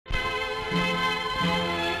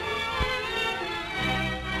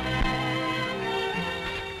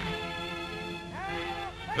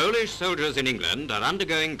Polish soldiers in England are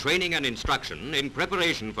undergoing training and instruction in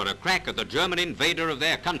preparation for a crack at the German invader of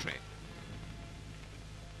their country.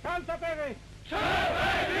 And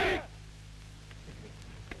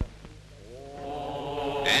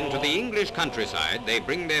to the English countryside, they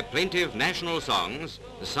bring their plaintive national songs,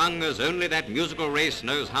 sung as only that musical race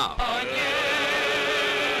knows how.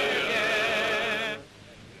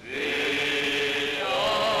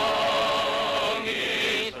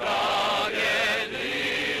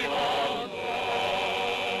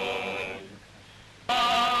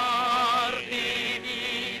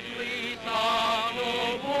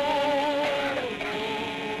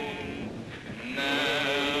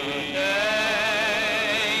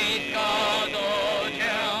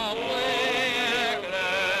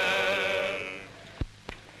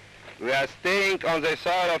 We are staying on the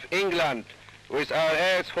soil of England with our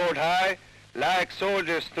heads held high, like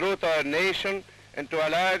soldiers true to our nation and to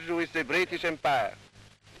alliance with the British Empire.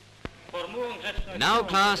 Now,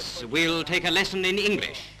 class, we'll take a lesson in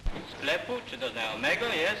English. Sklepu, czy do znajomego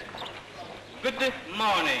jest? Good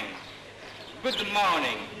morning. Good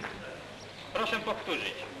morning. Proszę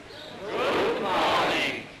powtórzyć. Good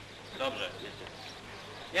morning. Dobrze.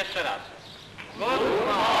 Jeszcze raz. Good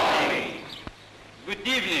morning. Good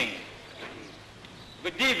evening.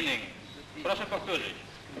 Good evening. Proszę powtórzyć.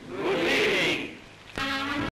 Good